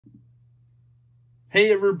Hey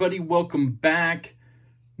everybody, welcome back.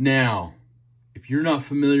 Now, if you're not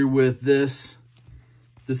familiar with this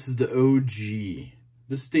is the OG.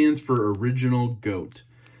 This stands for Original Goat.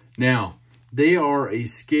 Now, they are a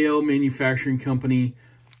scale manufacturing company.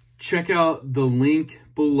 Check out the link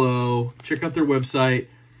below. Check out their website.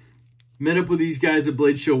 Met up with these guys at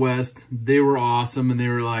Blade Show West. They were awesome, and they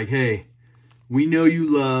were like, hey, we know you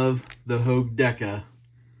love the Hogue Deka.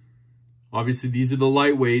 Obviously, these are the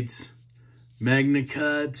lightweights. Magna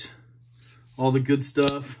Cut, all the good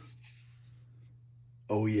stuff.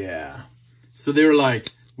 Oh yeah. So they were like,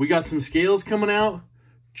 we got some scales coming out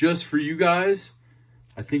just for you guys.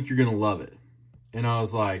 I think you're gonna love it. And I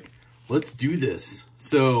was like, let's do this.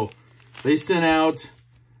 So they sent out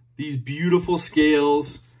these beautiful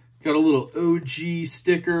scales. Got a little OG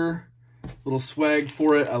sticker, little swag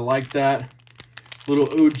for it. I like that.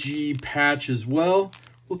 Little OG patch as well.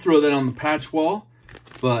 We'll throw that on the patch wall.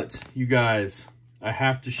 But you guys, I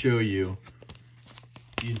have to show you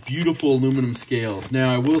these beautiful aluminum scales.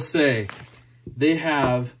 Now, I will say they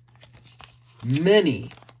have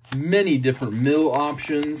many different mill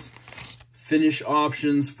options, finish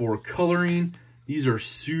options for coloring. These are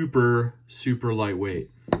super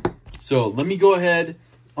lightweight. So let me go ahead.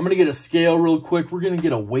 I'm going to get a scale real quick. We're going to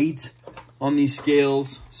get a weight on these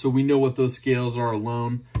scales so we know what those scales are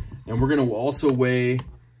alone. And we're going to also weigh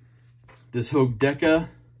this Hogue Deka,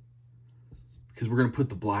 because we're going to put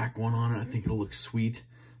the black one on it. I think it'll look sweet.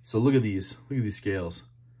 So look at these scales.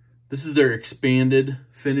 This is their expanded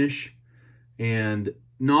finish and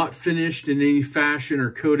not finished in any fashion or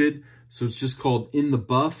coated. So it's just called in the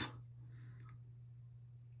buff.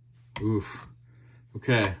 Oof.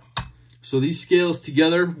 Okay. So these scales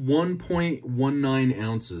together, 1.19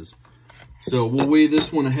 ounces. So we'll weigh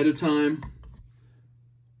this one ahead of time.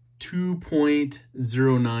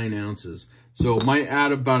 2.09 ounces. So it might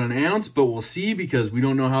add about an ounce, but we'll see because we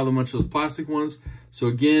don't know how much those plastic ones. So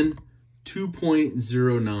again,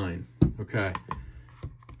 2.09. Okay.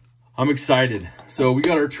 I'm excited. So we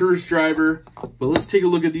got our tourist driver, but let's take a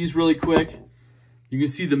look at these really quick. You can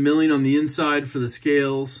see the milling on the inside for the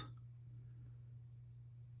scales.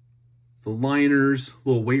 The liners,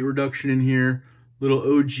 little weight reduction in here.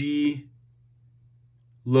 Little OG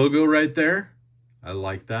logo right there. I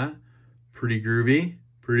like that. Pretty groovy.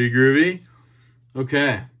 Pretty groovy.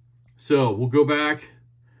 Okay. So we'll go back,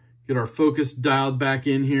 get our focus dialed back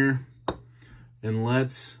in here, and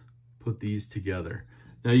let's put these together.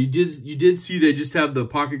 Now you did see they just have the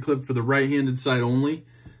pocket clip for the right-handed side only.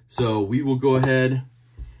 So we will go ahead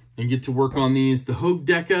and get to work on these. The Hogue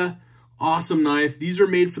Deka, awesome knife. These are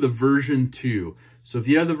made for the version 2. So if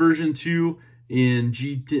you have the version 2 in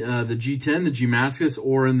the G10, the G Mascus,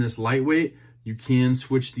 or in this lightweight, you can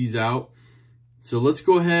switch these out. So let's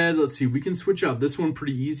go ahead. Let's see. We can switch out this one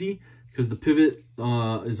pretty easy because the pivot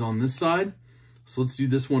is on this side. So let's do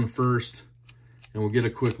this one first, and we'll get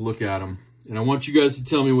a quick look at them. And I want you guys to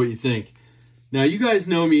tell me what you think. Now, you guys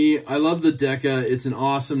know me. I love the Deka. It's an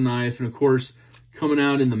awesome knife. And, of course, coming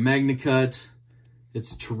out in the Magna Cut,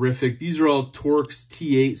 it's terrific. These are all Torx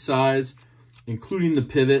T8 size, including the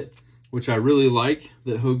pivot, which I really like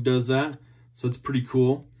that Hogue does that. So it's pretty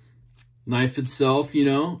cool. Knife itself, you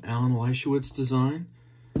know, Alan Leishowitz design.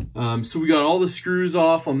 So we got all the screws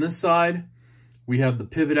off on this side. We have the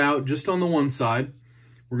pivot out just on the one side.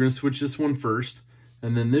 We're going to switch this one first.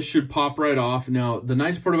 And then this should pop right off. Now, the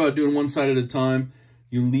nice part about doing one side at a time,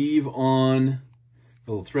 you leave on a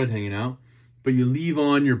little thread hanging out, but you leave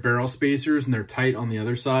on your barrel spacers and they're tight on the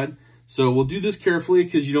other side. So we'll do this carefully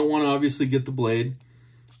because you don't want to obviously get the blade,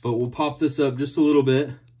 but we'll pop this up just a little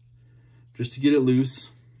bit just to get it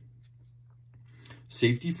loose.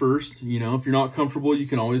 Safety first. You know, if you're not comfortable, you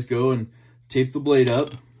can always go and tape the blade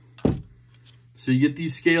up. So you get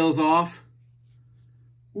these scales off.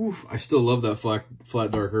 Oof, I still love that flat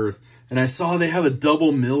dark earth. And I saw they have a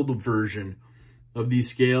double milled version of these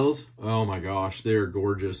scales. Oh my gosh, they're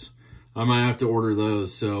gorgeous. I might have to order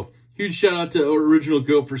those. So huge shout out to Original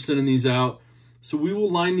Goat for sending these out. So we will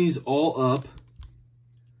line these all up.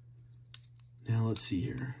 Now let's see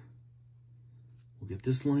here. We'll get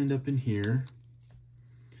this lined up in here.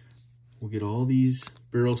 We'll get all these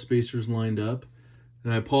barrel spacers lined up.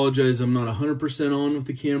 And I apologize, I'm not 100% on with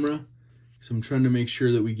the camera. So I'm trying to make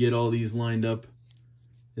sure that we get all these lined up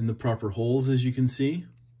in the proper holes, as you can see.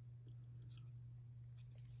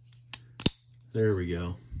 There we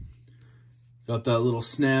go. Got that little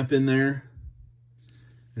snap in there.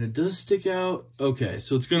 And it does stick out. Okay,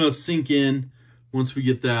 so it's gonna sink in once we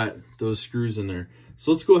get those screws in there.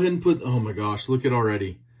 So let's go ahead and put, oh my gosh, look at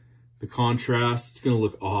already. The contrast, it's gonna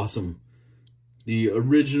look awesome. The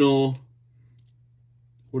original,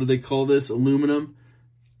 what do they call this? Aluminum.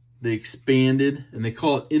 they expanded, and they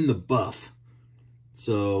call it in the buff.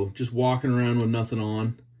 So just walking around with nothing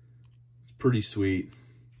on, it's pretty sweet.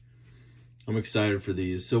 I'm excited for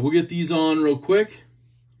these. So we'll get these on real quick.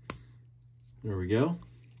 There we go.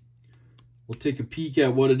 We'll take a peek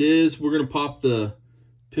at what it is. We're going to pop the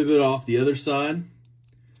pivot off the other side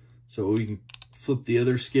so we can flip the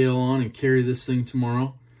other scale on and carry this thing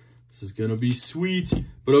tomorrow. This is going to be sweet.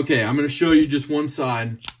 But okay, I'm going to show you just one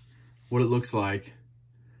side, what it looks like.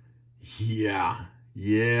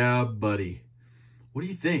 Yeah, buddy. What do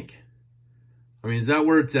you think? I mean, is that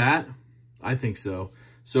where it's at? I think so.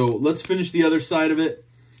 So let's finish the other side of it.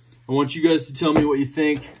 I want you guys to tell me what you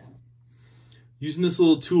think. Using this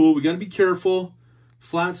little tool, we got to be careful.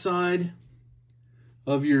 Flat side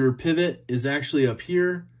of your pivot is actually up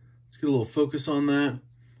here. Let's get a little focus on that.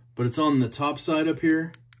 But it's on the top side up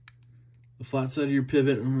here. The flat side of your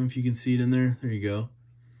pivot. I don't know if you can see it in there. There you go.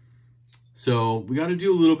 So we got to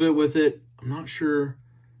do a little bit with it. I'm not sure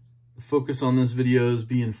the focus on this video is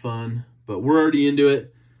being fun, but we're already into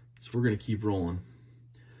it. So we're going to keep rolling.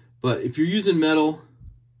 But if you're using metal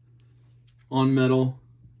on metal,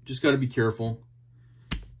 just got to be careful.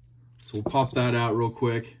 So we'll pop that out real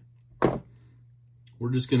quick. We're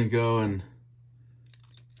just going to go and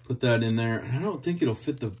put that in there. And I don't think it'll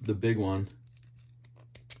fit the big one.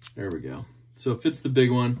 There we go. So it fits the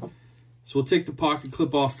big one. So we'll take the pocket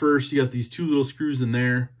clip off first. You got these two little screws in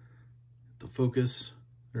there. The focus.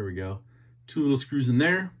 There we go. Two little screws in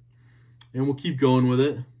there. And we'll keep going with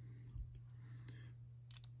it.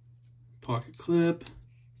 Pocket clip.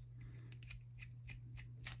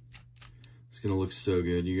 It's going to look so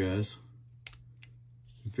good, you guys.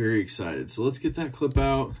 I'm very excited. So let's get that clip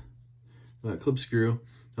out, that clip screw.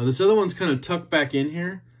 Now this other one's kind of tucked back in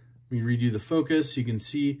here. Let me redo the focus. You can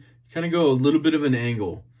see, kind of go a little bit of an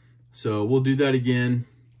angle. So we'll do that again.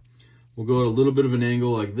 We'll go at a little bit of an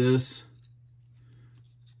angle like this.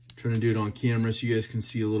 I'm trying to do it on camera so you guys can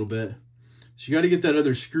see a little bit. So you got to get that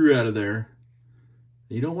other screw out of there.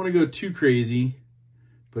 You don't want to go too crazy,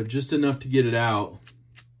 but just enough to get it out.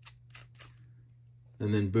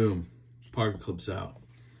 And then boom, pocket clips out.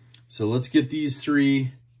 So let's get these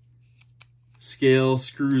three scale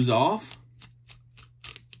screws off.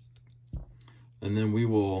 And then we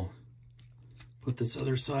will put this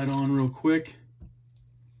other side on real quick.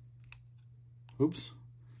 Oops.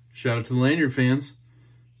 Shout out to the lanyard fans.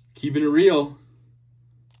 Keeping it real.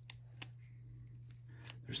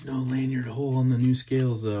 There's no lanyard hole on the new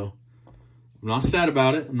scales though. I'm not sad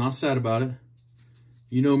about it. I'm not sad about it.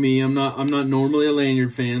 You know me, I'm not normally a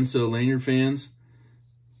lanyard fan, so lanyard fans,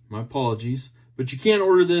 my apologies. But you can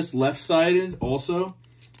order this left-sided also.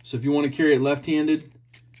 So if you want to carry it left-handed,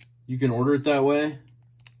 you can order it that way.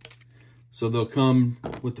 So they'll come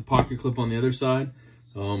with the pocket clip on the other side.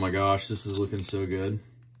 Oh my gosh, this is looking so good.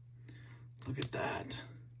 Look at that.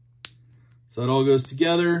 So that all goes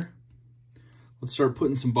together. Let's start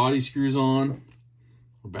putting some body screws on.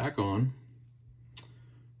 We're back on.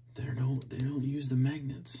 They don't use the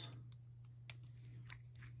magnets.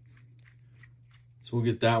 So we'll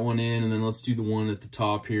get that one in, and then let's do the one at the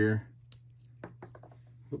top here.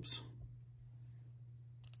 Oops.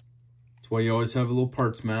 That's why you always have a little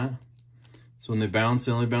parts mat. So when they bounce,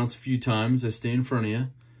 they only bounce a few times. They stay in front of you.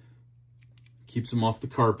 Keeps them off the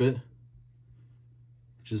carpet,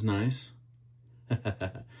 which is nice.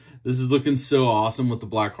 This is looking so awesome with the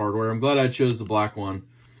black hardware. I'm glad I chose the black one.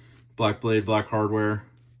 Black blade, black hardware.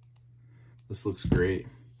 This looks great.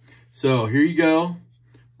 So here you go.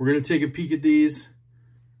 We're going to take a peek at these.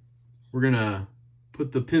 We're going to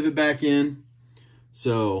put the pivot back in.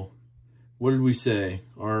 So what did we say?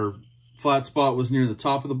 Our flat spot was near the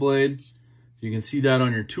top of the blade. You can see that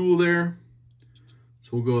on your tool there. So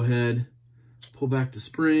we'll go ahead, pull back the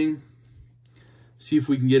spring, see if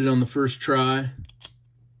we can get it on the first try.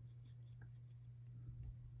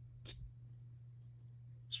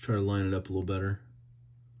 Let's try to line it up a little better.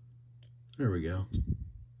 There we go.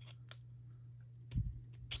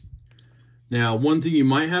 Now, one thing you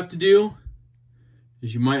might have to do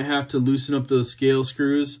is you might have to loosen up those scale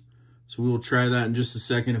screws. So we will try that in just a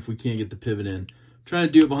second if we can't get the pivot in. I'm trying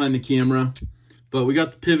to do it behind the camera, but we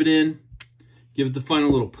got the pivot in. Give it the final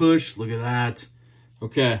little push. Look at that.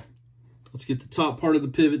 Okay, let's get the top part of the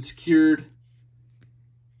pivot secured.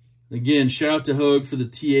 Again, shout out to Hogue for the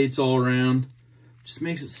T8s all around. Just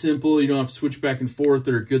makes it simple. You don't have to switch back and forth.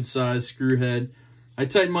 They're a good size screw head. I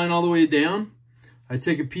tighten mine all the way down. I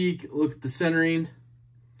take a peek, look at the centering.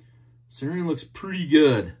 Centering looks pretty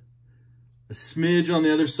good. A smidge on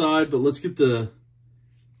the other side, but let's get the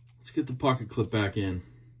pocket clip back in.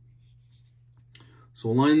 So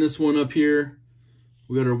we'll line this one up here.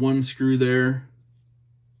 We got our one screw there.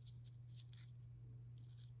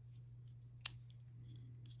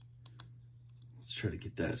 try to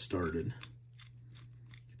get that started.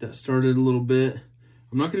 Get that started a little bit.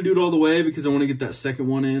 I'm not going to do it all the way because I want to get that second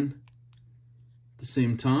one in at the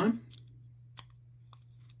same time.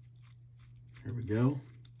 There we go.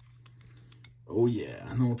 Oh yeah,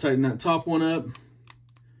 and then we'll tighten that top one up.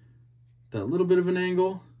 That little bit of an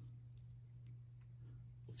angle.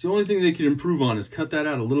 It's the only thing they can improve on is cut that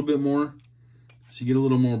out a little bit more so you get a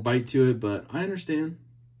little more bite to it, but I understand.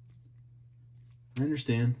 I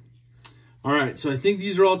understand. All right, so I think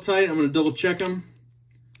these are all tight. I'm going to double check them.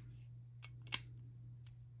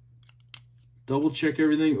 Double check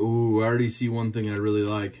everything. Oh, I already see one thing I really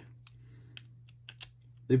like.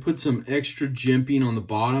 They put some extra jimping on the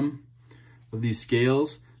bottom of these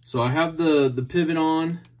scales. So I have the pivot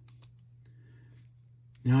on.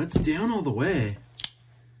 Now it's down all the way.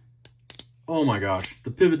 Oh my gosh,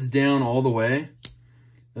 the pivot's down all the way.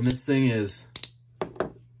 And this thing is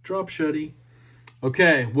drop shutty.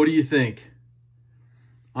 Okay, what do you think?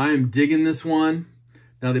 I am digging this one.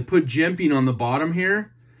 Now they put jimping on the bottom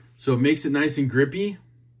here, so it makes it nice and grippy.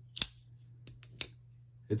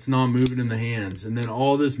 It's not moving in the hands. And then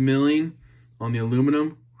all this milling on the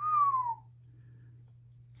aluminum.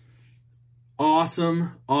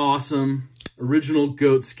 Awesome, awesome. Original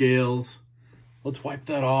goat scales. Let's wipe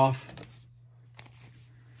that off.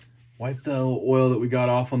 Wipe the oil that we got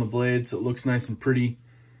off on the blade so it looks nice and pretty.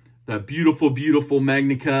 That beautiful, beautiful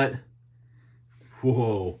Magna Cut.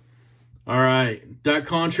 Whoa. All right, that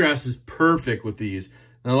contrast is perfect with these.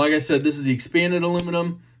 Now, like I said, this is the expanded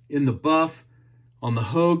aluminum in the buff on the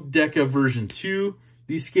Hogue Deka version 2.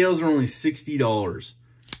 These scales are only $60.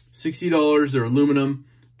 $60, they're aluminum,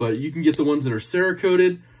 but you can get the ones that are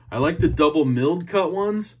Cerakoted. I like the double milled cut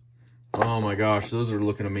ones. Oh my gosh, those are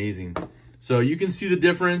looking amazing. So you can see the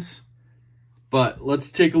difference, but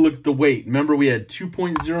let's take a look at the weight. Remember, we had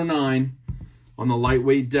 2.09 on the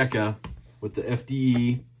lightweight Deka with the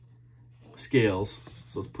FDE scales.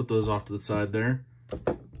 So let's put those off to the side there.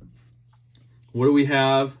 What do we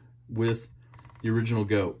have with the original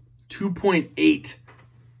goat? 2.8.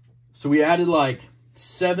 So we added like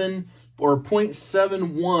 7 or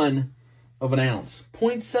 0.71 of an ounce.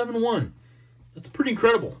 0.71. That's pretty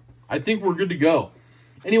incredible. I think we're good to go.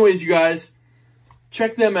 Anyways, you guys,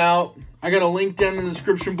 check them out. I got a link down in the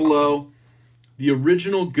description below. The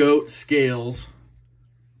original goat scales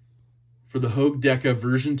for the Hogue Deka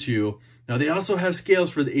version 2. Now, they also have scales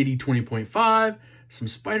for the 80-20.5, some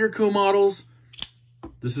Spyderco models.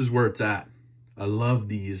 This is where it's at. I love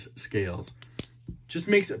these scales. Just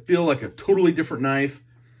makes it feel like a totally different knife,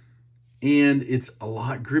 and it's a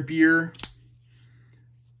lot grippier.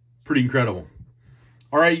 Pretty incredible.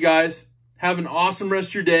 All right, you guys, have an awesome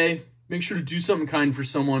rest of your day. Make sure to do something kind for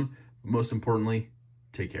someone. But most importantly,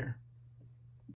 take care.